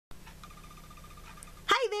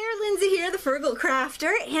Lindsay here, the Frugal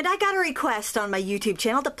Crafter, and I got a request on my YouTube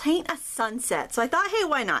channel to paint a sunset. So I thought, hey,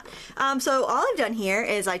 why not? So all I've done here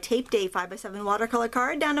is I taped a 5x7 watercolor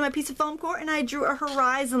card down to my piece of foam core, and I drew a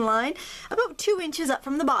horizon line about 2 inches up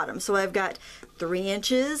from the bottom. So I've got 3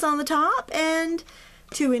 inches on the top and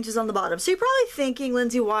 2 inches on the bottom. So you're probably thinking,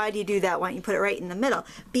 Lindsay, why do you do that? Why don't you put it right in the middle?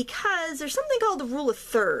 Because there's something called the rule of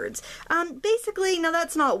thirds. Basically, now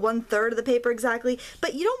that's not 1/3 of the paper exactly,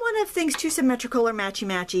 but you don't want to have things too symmetrical or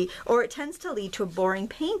matchy-matchy, or it tends to lead to a boring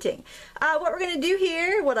painting. What we're going to do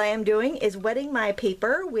here, what I am doing, is wetting my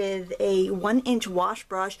paper with a 1-inch wash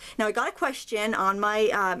brush. Now, I got a question on my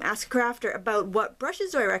Ask a Crafter about what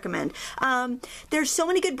brushes do I recommend. There's so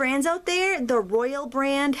many good brands out there. The Royal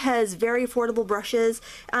brand has very affordable brushes.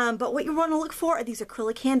 But what you want to look for are these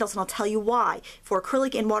acrylic handles, and I'll tell you why. For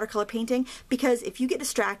acrylic and watercolor painting, because if you get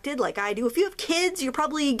distracted, like I do, if you have kids, you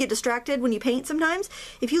probably get distracted when you paint sometimes.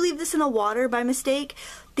 If you leave this in the water by mistake,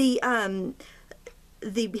 the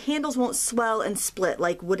handles won't swell and split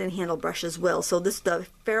like wooden handle brushes will. So the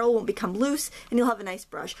ferrule won't become loose, and you'll have a nice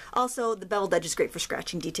brush. Also, the beveled edge is great for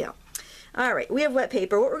scratching detail. Alright, we have wet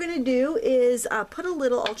paper. What we're going to do is put a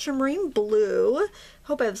little ultramarine blue.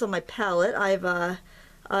 Hope I have this on my palette.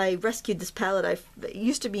 I rescued this palette. It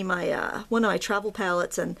used to be my one of my travel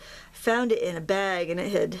palettes, and found it in a bag, and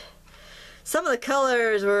it had, some of the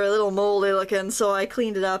colors were a little moldy looking, so I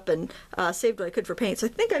cleaned it up and saved what I could for paint. So I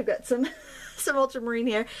think I've got some some ultramarine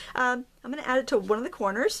here. I'm going to add it to one of the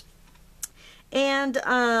corners, and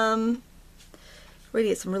we're going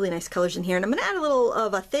to get some really nice colors in here. And I'm going to add a little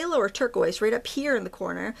of a phthalo or turquoise right up here in the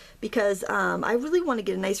corner, because I really want to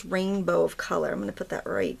get a nice rainbow of color. I'm going to put that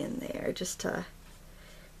right in there, just to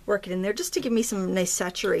work it in there, just to give me some nice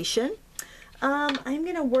saturation. I'm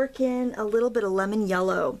going to work in a little bit of lemon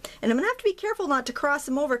yellow. And I'm going to have to be careful not to cross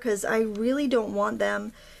them over, because I really don't want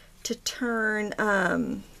them to turn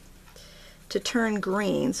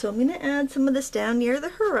green. So I'm going to add some of this down near the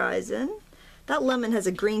horizon. That lemon has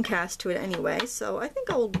a green cast to it anyway, so I think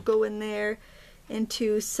I'll go in there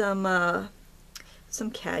into some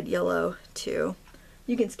cad yellow too.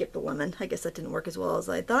 You can skip the lemon. I guess that didn't work as well as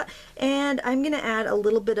I thought. And I'm going to add a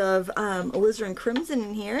little bit of alizarin crimson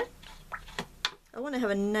in here. I want to have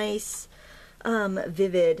a nice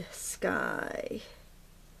vivid sky.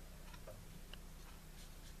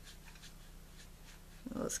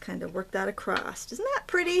 Let's kind of work that across. Isn't that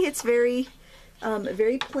pretty? It's very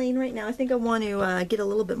plain right now. I think I want to get a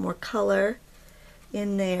little bit more color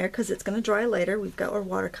in there, because it's going to dry later. We've got our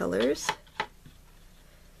watercolors.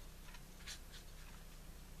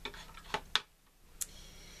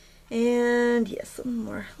 And yes, a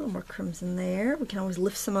little more crimson there. We can always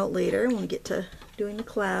lift some out later when we get to doing the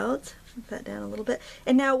clouds. Put that down a little bit.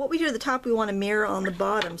 And now what we do at the top, we want to mirror on the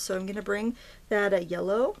bottom. So I'm going to bring that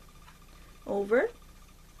yellow over.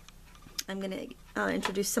 I'm going to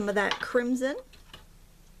introduce some of that crimson.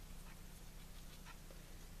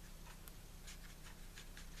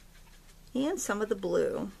 And some of the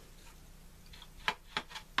blue.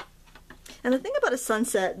 And the thing about a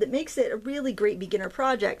sunset that makes it a really great beginner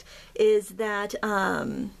project is that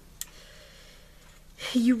the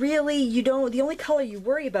only color you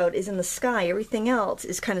worry about is in the sky. Everything else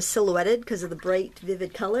is kind of silhouetted because of the bright,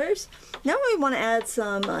 vivid colors. Now we want to add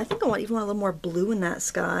some, I think I want even a little more blue in that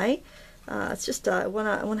sky. It's just, I want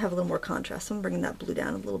to have a little more contrast. So I'm bringing that blue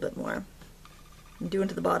down a little bit more. I'm doing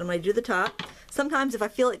to the bottom when I do the top. Sometimes if I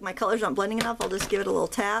feel like my colors aren't blending enough, I'll just give it a little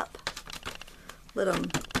tap. Let them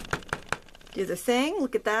do their thing.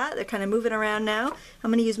 Look at that. They're kind of moving around now.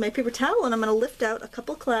 I'm going to use my paper towel, and I'm going to lift out a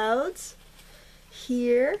couple clouds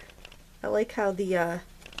here. I like how the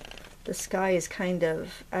sky is kind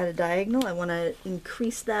of at a diagonal. I want to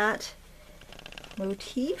increase that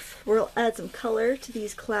motif. We'll add some color to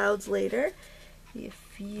these clouds later. A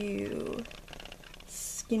few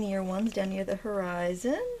skinnier ones down near the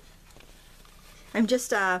horizon. I'm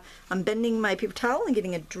just I'm bending my paper towel and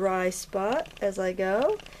getting a dry spot as I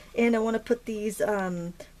go, and I want to put these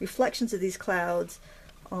reflections of these clouds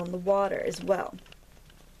on the water as well.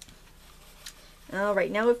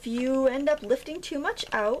 Alright, now if you end up lifting too much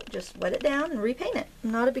out, just wet it down and repaint it.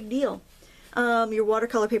 Not a big deal. Your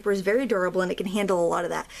watercolor paper is very durable, and it can handle a lot of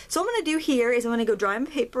that. So what I'm going to do here is I'm going to go dry my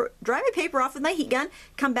paper off with my heat gun,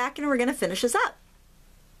 come back, and we're going to finish this up.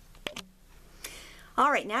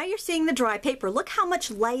 Alright, now you're seeing the dry paper. Look how much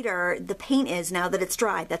lighter the paint is now that it's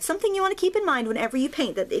dry. That's something you want to keep in mind whenever you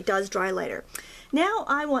paint, that it does dry lighter. Now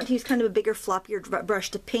I want to use kind of a bigger, floppier brush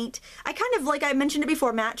to paint. I kind of, like I mentioned it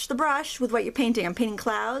before, match the brush with what you're painting. I'm painting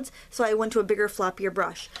clouds, so I went to a bigger, floppier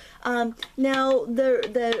brush. Now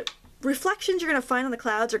the reflections you're going to find on the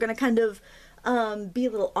clouds are going to kind of be a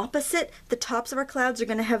little opposite. The tops of our clouds are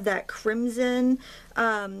going to have that crimson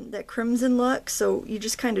look. So you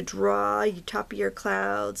just kind of draw your top of your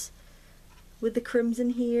clouds with the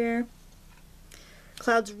crimson here.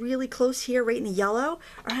 Clouds really close here, right in the yellow,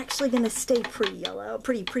 are actually going to stay pretty yellow,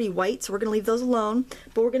 pretty white. So we're going to leave those alone.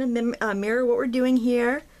 But we're going to mirror what we're doing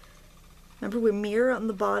here. Remember, we mirror on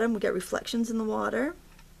the bottom. We got reflections in the water.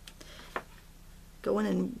 Go in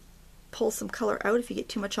and pull some color out if you get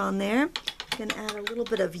too much on there. I'm going to add a little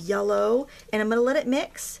bit of yellow, and I'm going to let it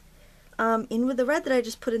mix in with the red that I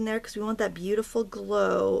just put in there because we want that beautiful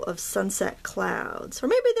glow of sunset clouds. Or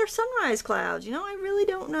maybe they're sunrise clouds. You know, I really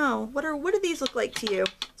don't know. What do these look like to you?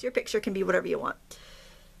 So your picture can be whatever you want.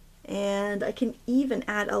 And I can even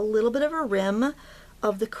add a little bit of a rim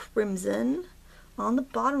of the crimson on the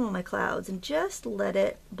bottom of my clouds and just let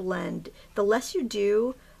it blend. The less you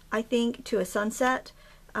do, I think, to a sunset,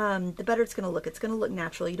 the better it's going to look. It's going to look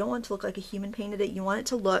natural. You don't want it to look like a human painted it. You want it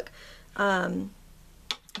to look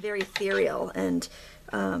very ethereal and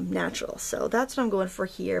natural. So that's what I'm going for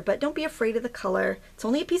here. But don't be afraid of the color. It's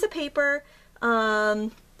only a piece of paper.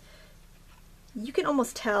 You can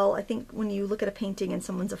almost tell, I think, when you look at a painting and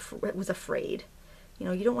someone was afraid. You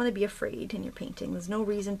know, you don't want to be afraid in your painting. There's no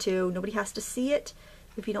reason to. Nobody has to see it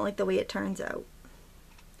if you don't like the way it turns out.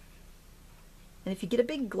 And if you get a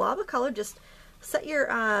big glob of color, just set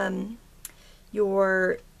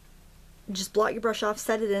just blot your brush off,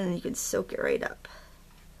 set it in, and you can soak it right up.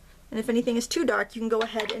 And if anything is too dark, you can go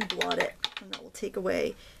ahead and blot it, and that will take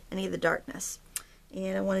away any of the darkness.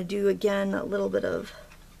 And I want to do, again, a little bit of,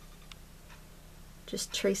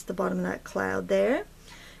 just trace the bottom of that cloud there.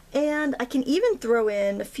 And I can even throw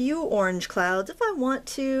in a few orange clouds if I want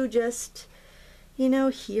to, just, you know,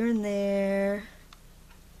 here and there.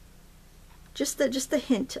 Just the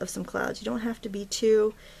hint of some clouds. You don't have to be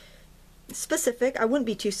too specific. I wouldn't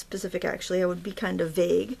be too specific, actually. I would be kind of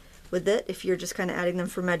vague with it if you're just kind of adding them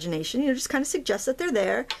for imagination. You know, just kind of suggest that they're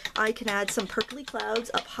there. I can add some purpley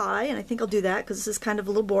clouds up high, and I think I'll do that because this is kind of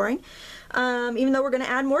a little boring. Even though we're going to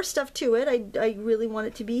add more stuff to it, I really want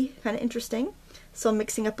it to be kind of interesting. So I'm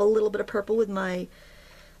mixing up a little bit of purple with my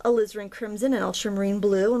alizarin crimson and ultramarine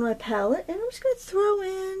blue on my palette, and I'm just going to throw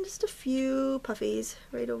in just a few puffies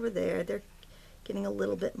right over there. They're getting a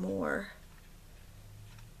little bit more,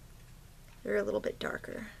 they're a little bit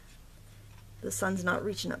darker. The sun's not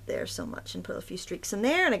reaching up there so much, and put a few streaks in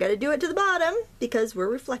there, and I got to do it to the bottom because we're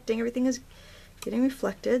reflecting. Everything is getting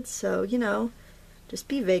reflected, so, you know, just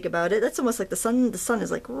be vague about it. That's almost like the sun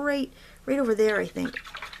is like right over there, I think.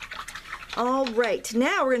 All right,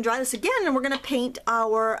 now we're going to dry this again, and we're going to paint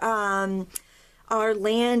our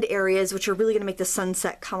land areas, which are really going to make the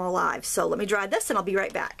sunset come alive. So let me dry this, and I'll be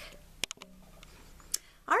right back.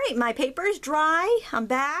 All right, my paper is dry. I'm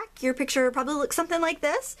back. Your picture probably looks something like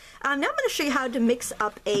this. Now I'm going to show you how to mix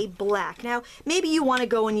up a black. Now, maybe you want to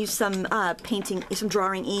go and use some some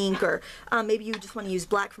drawing ink, or maybe you just want to use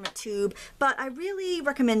black from a tube, but I really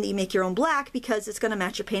recommend that you make your own black because it's going to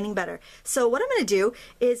match your painting better. So what I'm going to do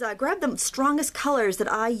is grab the strongest colors that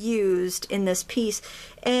I used in this piece,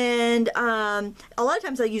 and a lot of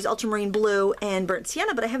times I use ultramarine blue and burnt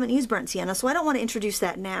sienna, but I haven't used burnt sienna, so I don't want to introduce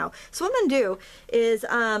that now. So what I'm going to do is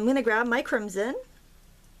I'm going to grab my crimson,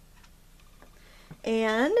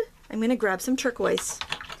 and I'm going to grab some turquoise.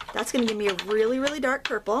 That's going to give me a really, really dark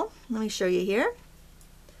purple. Let me show you here.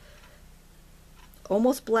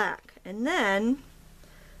 Almost black. And then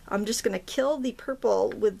I'm just going to kill the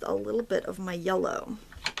purple with a little bit of my yellow.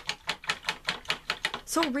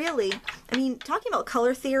 So really, I mean, talking about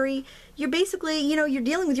color theory, you're basically, you know, you're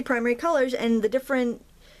dealing with your primary colors and the different,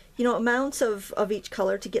 you know, amounts of each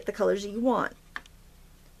color to get the colors that you want.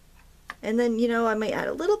 And then, you know, I might add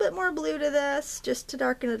a little bit more blue to this just to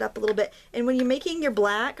darken it up a little bit. And when you're making your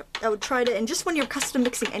black, I would try to, and just when you're custom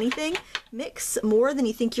mixing anything, mix more than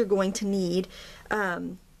you think you're going to need,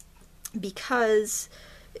 because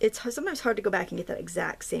it's sometimes hard to go back and get that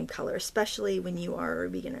exact same color, especially when you are a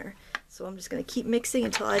beginner. So I'm just going to keep mixing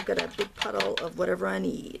until I've got a big puddle of whatever I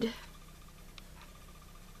need.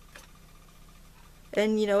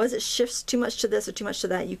 And, you know, as it shifts too much to this or too much to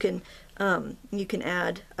that, you can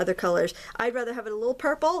add other colors. I'd rather have it a little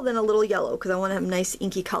purple than a little yellow because I want to have a nice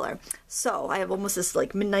inky color. So I have almost this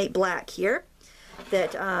like midnight black here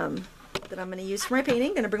that I'm going to use for my painting.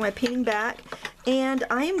 I'm going to bring my painting back, and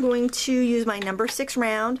I am going to use my number 6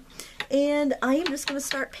 round, and I am just going to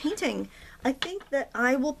start painting. I think that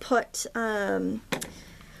I will put,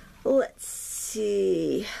 let's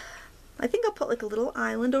see, I think I'll put like a little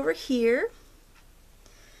island over here.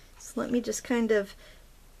 So let me just kind of,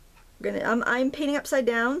 I'm painting upside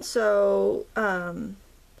down, so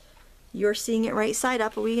You're seeing it right side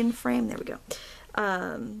up. Are we in frame? There we go.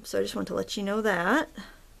 So I just want to let you know that,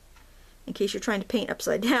 in case you're trying to paint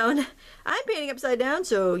upside down. I'm painting upside down,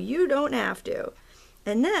 so you don't have to.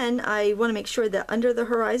 And then I want to make sure that under the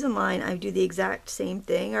horizon line I do the exact same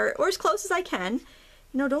thing, or as close as I can.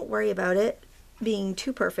 You know, don't worry about it being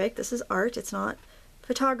too perfect. This is art, it's not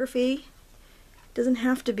photography. It doesn't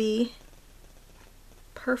have to be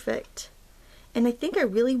perfect. And I think I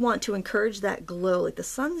really want to encourage that glow. Like the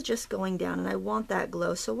sun's just going down and I want that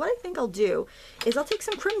glow. So what I think I'll do is I'll take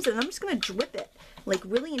some crimson and I'm just going to drip it like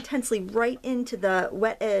really intensely right into the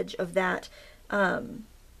wet edge of that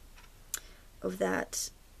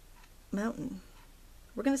mountain.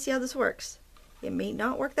 We're going to see how this works. It may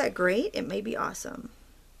not work that great. It may be awesome.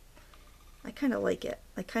 I kind of like it.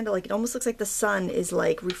 I kind of like it. It almost looks like the sun is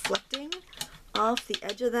like reflecting off the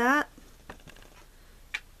edge of that.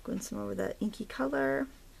 Going some more with that inky color.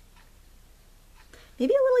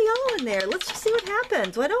 Maybe a little yellow in there. Let's just see what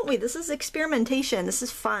happens. Why don't we? This is experimentation. This is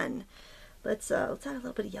fun. Let's add a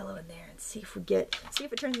little bit of yellow in there and see if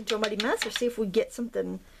it turns into a muddy mess, or see if we get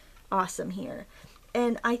something awesome here.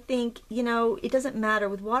 And I think, you know, it doesn't matter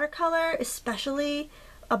with watercolor, especially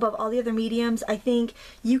above all the other mediums. I think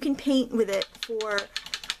you can paint with it for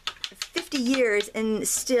 50 years and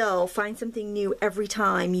still find something new every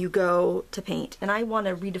time you go to paint. And I want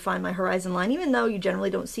to redefine my horizon line, even though you generally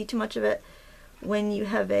don't see too much of it when you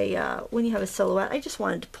have a silhouette. I just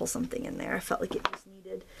wanted to pull something in there. I felt like it just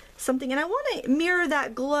needed something, and I want to mirror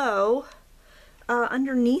that glow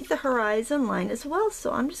underneath the horizon line as well.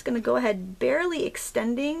 So I'm just going to go ahead, barely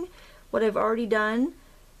extending what I've already done,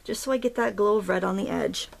 just so I get that glow of red on the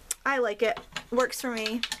edge. I like it. Works for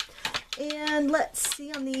me. And let's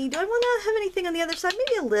see on the, do I want to have anything on the other side?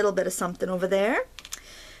 Maybe a little bit of something over there.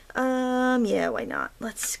 Yeah, why not?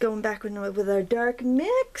 Let's go back with our dark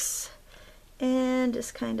mix and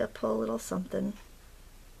just kind of pull a little something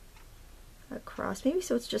across. Maybe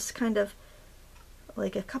so it's just kind of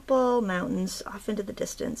like a couple mountains off into the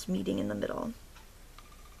distance meeting in the middle.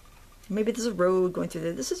 Maybe there's a road going through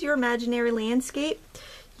there. This is your imaginary landscape.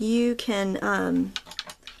 You can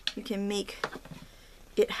make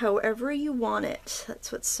it however you want it.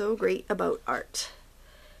 That's what's so great about art.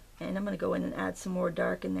 And I'm going to go in and add some more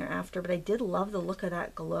dark in there after, but I did love the look of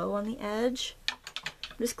that glow on the edge.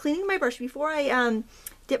 I'm just cleaning my brush. Before I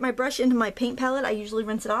dip my brush into my paint palette, I usually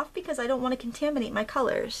rinse it off because I don't want to contaminate my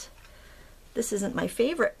colors. This isn't my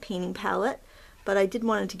favorite painting palette, but I did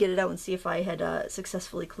want to get it out and see if I had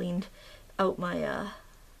successfully cleaned out my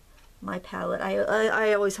my palette.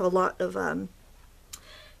 I always have a lot of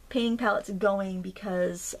painting palettes going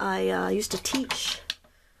because I used to teach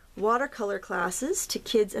watercolor classes to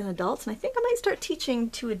kids and adults, and I think I might start teaching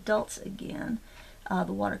to adults again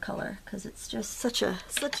the watercolor, because it's just such a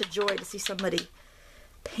joy to see somebody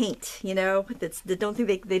paint, you know, they don't think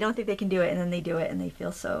they can do it, and then they do it and they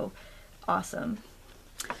feel so awesome.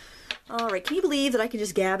 All right, can you believe that I can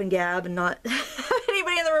just gab and not have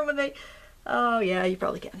anybody in the room with me? Oh yeah, you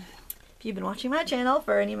probably can if you've been watching my channel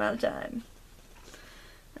for any amount of time.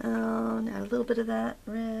 Add a little bit of that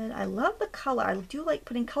red. I love the color. I do like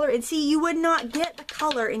putting color in. See, you would not get the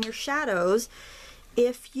color in your shadows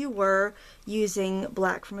if you were using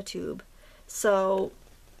black from a tube. So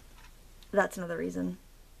that's another reason.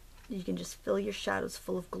 You can just fill your shadows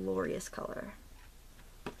full of glorious color.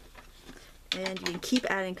 And you can keep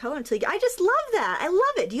adding color until you get, I just love that. I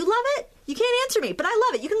love it. Do you love it? You can't answer me, but I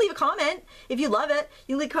love it. You can leave a comment if you love it.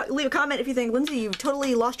 You can leave a comment if you think, Lindsay, you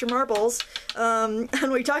totally lost your marbles on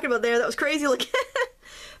what you're talking about there. That was crazy looking.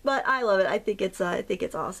 But I love it. I think it's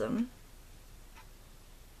awesome.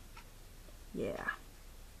 Yeah.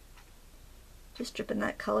 Just dripping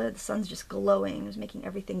that color. The sun's just glowing. It's making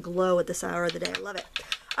everything glow at this hour of the day. I love it.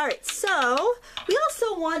 All right, so we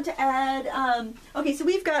also want to add, okay, so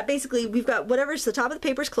we've got whatever's the top of the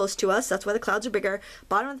paper is close to us. That's why the clouds are bigger.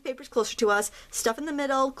 Bottom of the paper is closer to us. Stuff in the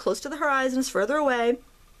middle, close to the horizon, is further away.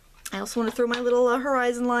 I also want to throw my little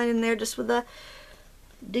horizon line in there, just with the,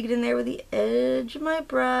 dig it in there with the edge of my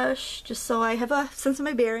brush, just so I have a sense of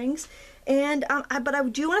my bearings. And, but I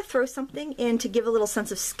do want to throw something in to give a little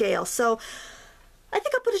sense of scale. So I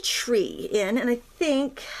think I'll put a tree in, and I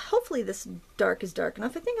think, hopefully this dark is dark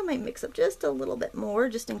enough. I think I might mix up just a little bit more,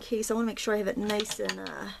 just in case. I want to make sure I have it nice and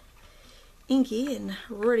inky and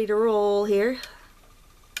ready to roll here.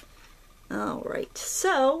 Alright,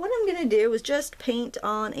 so what I'm going to do is just paint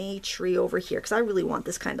on a tree over here, because I really want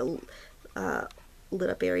this kind of lit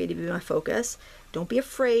up area to be my focus. Don't be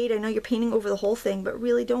afraid. I know you're painting over the whole thing, but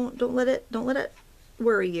really don't let it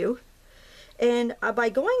worry you. And by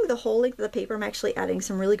going the whole length of the paper, I'm actually adding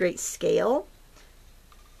some really great scale.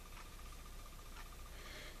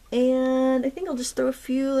 And I think I'll just throw a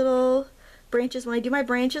few little branches. When I do my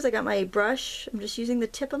branches, I got my brush. I'm just using the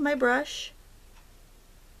tip of my brush.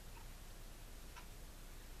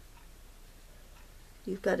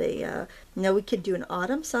 You've got a, now we could do an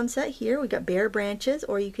autumn sunset here. We got bare branches,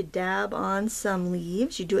 or you could dab on some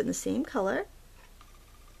leaves. You do it in the same color.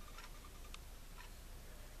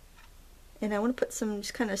 And I want to put some,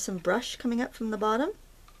 just kind of some brush coming up from the bottom.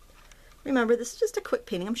 Remember, this is just a quick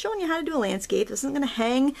painting. I'm showing you how to do a landscape. This isn't going to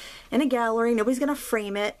hang in a gallery. Nobody's going to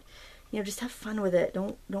frame it. You know, just have fun with it.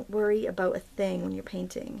 Don't worry about a thing when you're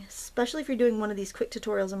painting. Especially if you're doing one of these quick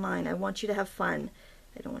tutorials of mine. I want you to have fun.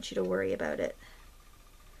 I don't want you to worry about it.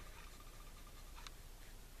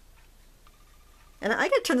 And I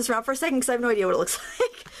gotta turn this around for a second because I have no idea what it looks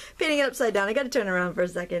like. Painting it upside down. I gotta turn it around for a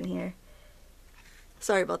second here.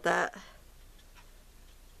 Sorry about that.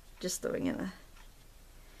 Just throwing in a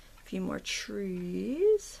few more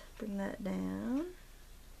trees. Bring that down.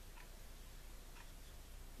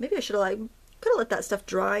 Maybe I should have could have let that stuff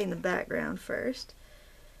dry in the background first.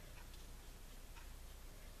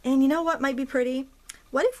 And you know what might be pretty?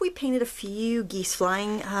 What if we painted a few geese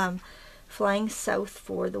flying south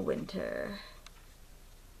for the winter?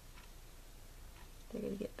 They're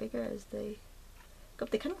going to get bigger as they go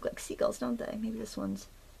up. They kind of look like seagulls, don't they? Maybe this one's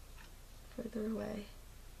further away.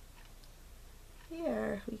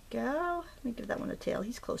 Here we go. Let me give that one a tail.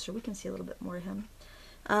 He's closer. We can see a little bit more of him.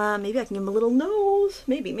 Maybe I can give him a little nose.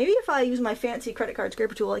 Maybe if I use my fancy credit card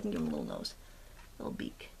scraper tool, I can give him a little nose. A little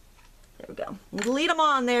beak. There we go. Lead them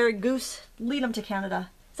on there, goose. Lead them to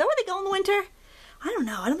Canada. Is that where they go in the winter? I don't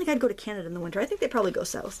know. I don't think I'd go to Canada in the winter. I think they probably go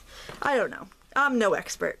south. I don't know. I'm no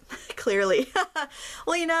expert, clearly.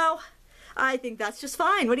 Well, you know, I think that's just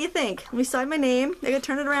fine. What do you think? Let me sign my name. I gotta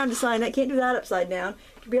turn it around to sign it. Can't do that upside down.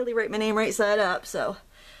 I can barely write my name right side up, so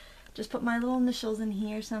just put my little initials in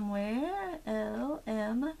here somewhere.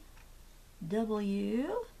 LMW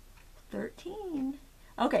 13.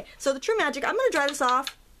 Okay, so the True Magic, I'm gonna dry this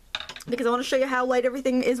off because I want to show you how light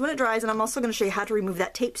everything is when it dries, and I'm also going to show you how to remove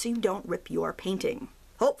that tape so you don't rip your painting.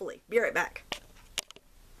 Hopefully. Be right back.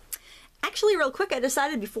 Actually, real quick, I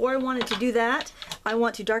decided before I wanted to do that, I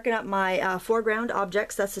want to darken up my foreground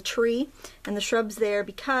objects. That's the tree and the shrubs there,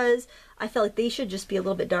 because I felt like they should just be a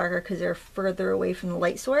little bit darker because they're further away from the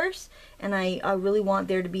light source. And I really want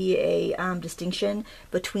there to be a distinction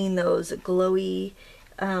between those glowy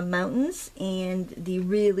mountains and the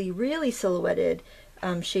really, really silhouetted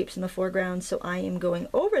shapes in the foreground. So I am going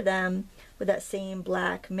over them with that same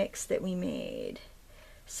black mix that we made.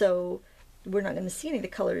 So we're not going to see any of the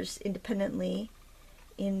colors independently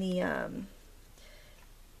in the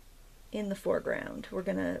foreground.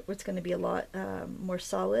 It's going to be a lot more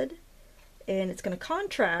solid, and it's going to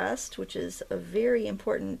contrast, which is a very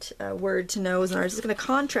important word to know as an artist. It's going to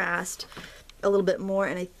contrast a little bit more,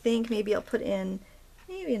 and I think maybe I'll put in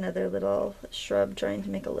maybe another little shrub trying to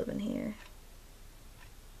make a living here.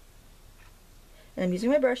 And I'm using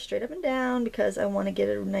my brush straight up and down because I want to get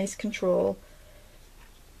a nice control.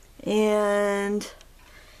 And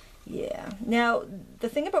yeah, now the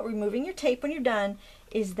thing about removing your tape when you're done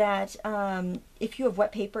is that if you have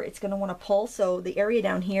wet paper, it's going to want to pull. So the area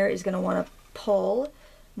down here is going to want to pull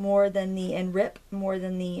more than and rip more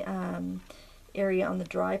than the area on the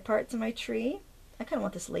dry parts of my tree. I kind of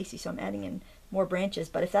want this lacy, so I'm adding in more branches.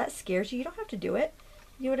 But if that scares you, you don't have to do it.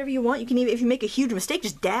 Do whatever you want. You can even, if you make a huge mistake,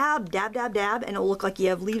 just dab, dab, dab, dab, and it'll look like you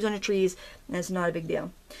have leaves on your trees, and it's not a big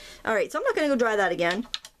deal. All right, so I'm not going to go dry that again.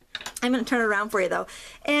 I'm going to turn it around for you though.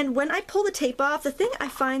 And when I pull the tape off, the thing I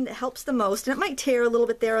find that helps the most, and it might tear a little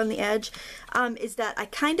bit there on the edge, is that I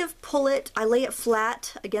kind of pull it, I lay it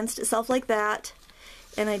flat against itself like that,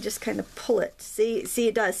 and I just kind of pull it. See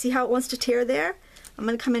it does. See how it wants to tear there? I'm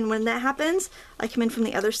going to come in when that happens. I come in from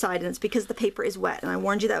the other side, and it's because the paper is wet, and I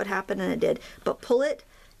warned you that would happen, and it did. But pull it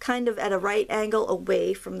kind of at a right angle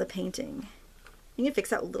away from the painting. You can fix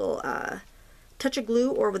that with a little touch of glue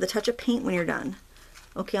or with a touch of paint when you're done.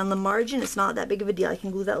 Okay, on the margin, it's not that big of a deal. I can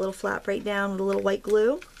glue that little flap right down with a little white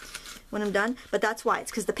glue when I'm done. But that's why. It's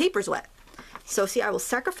because the paper's wet. So see, I will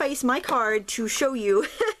sacrifice my card to show you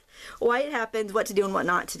why it happens, what to do and what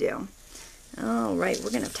not to do. All right, we're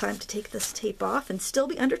going to have time to take this tape off and still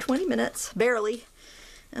be under 20 minutes, barely.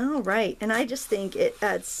 All right, and I just think it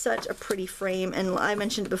adds such a pretty frame. And I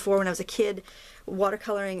mentioned before, when I was a kid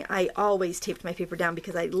watercoloring, I always taped my paper down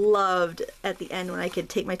because I loved at the end when I could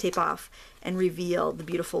take my tape off and reveal the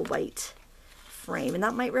beautiful white frame. And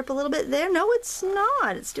that might rip a little bit there. No, it's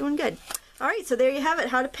not. It's doing good. All right, so there you have it,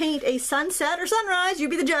 how to paint a sunset or sunrise, you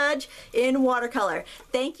be the judge, in watercolor.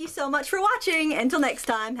 Thank you so much for watching. Until next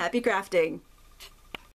time, happy crafting.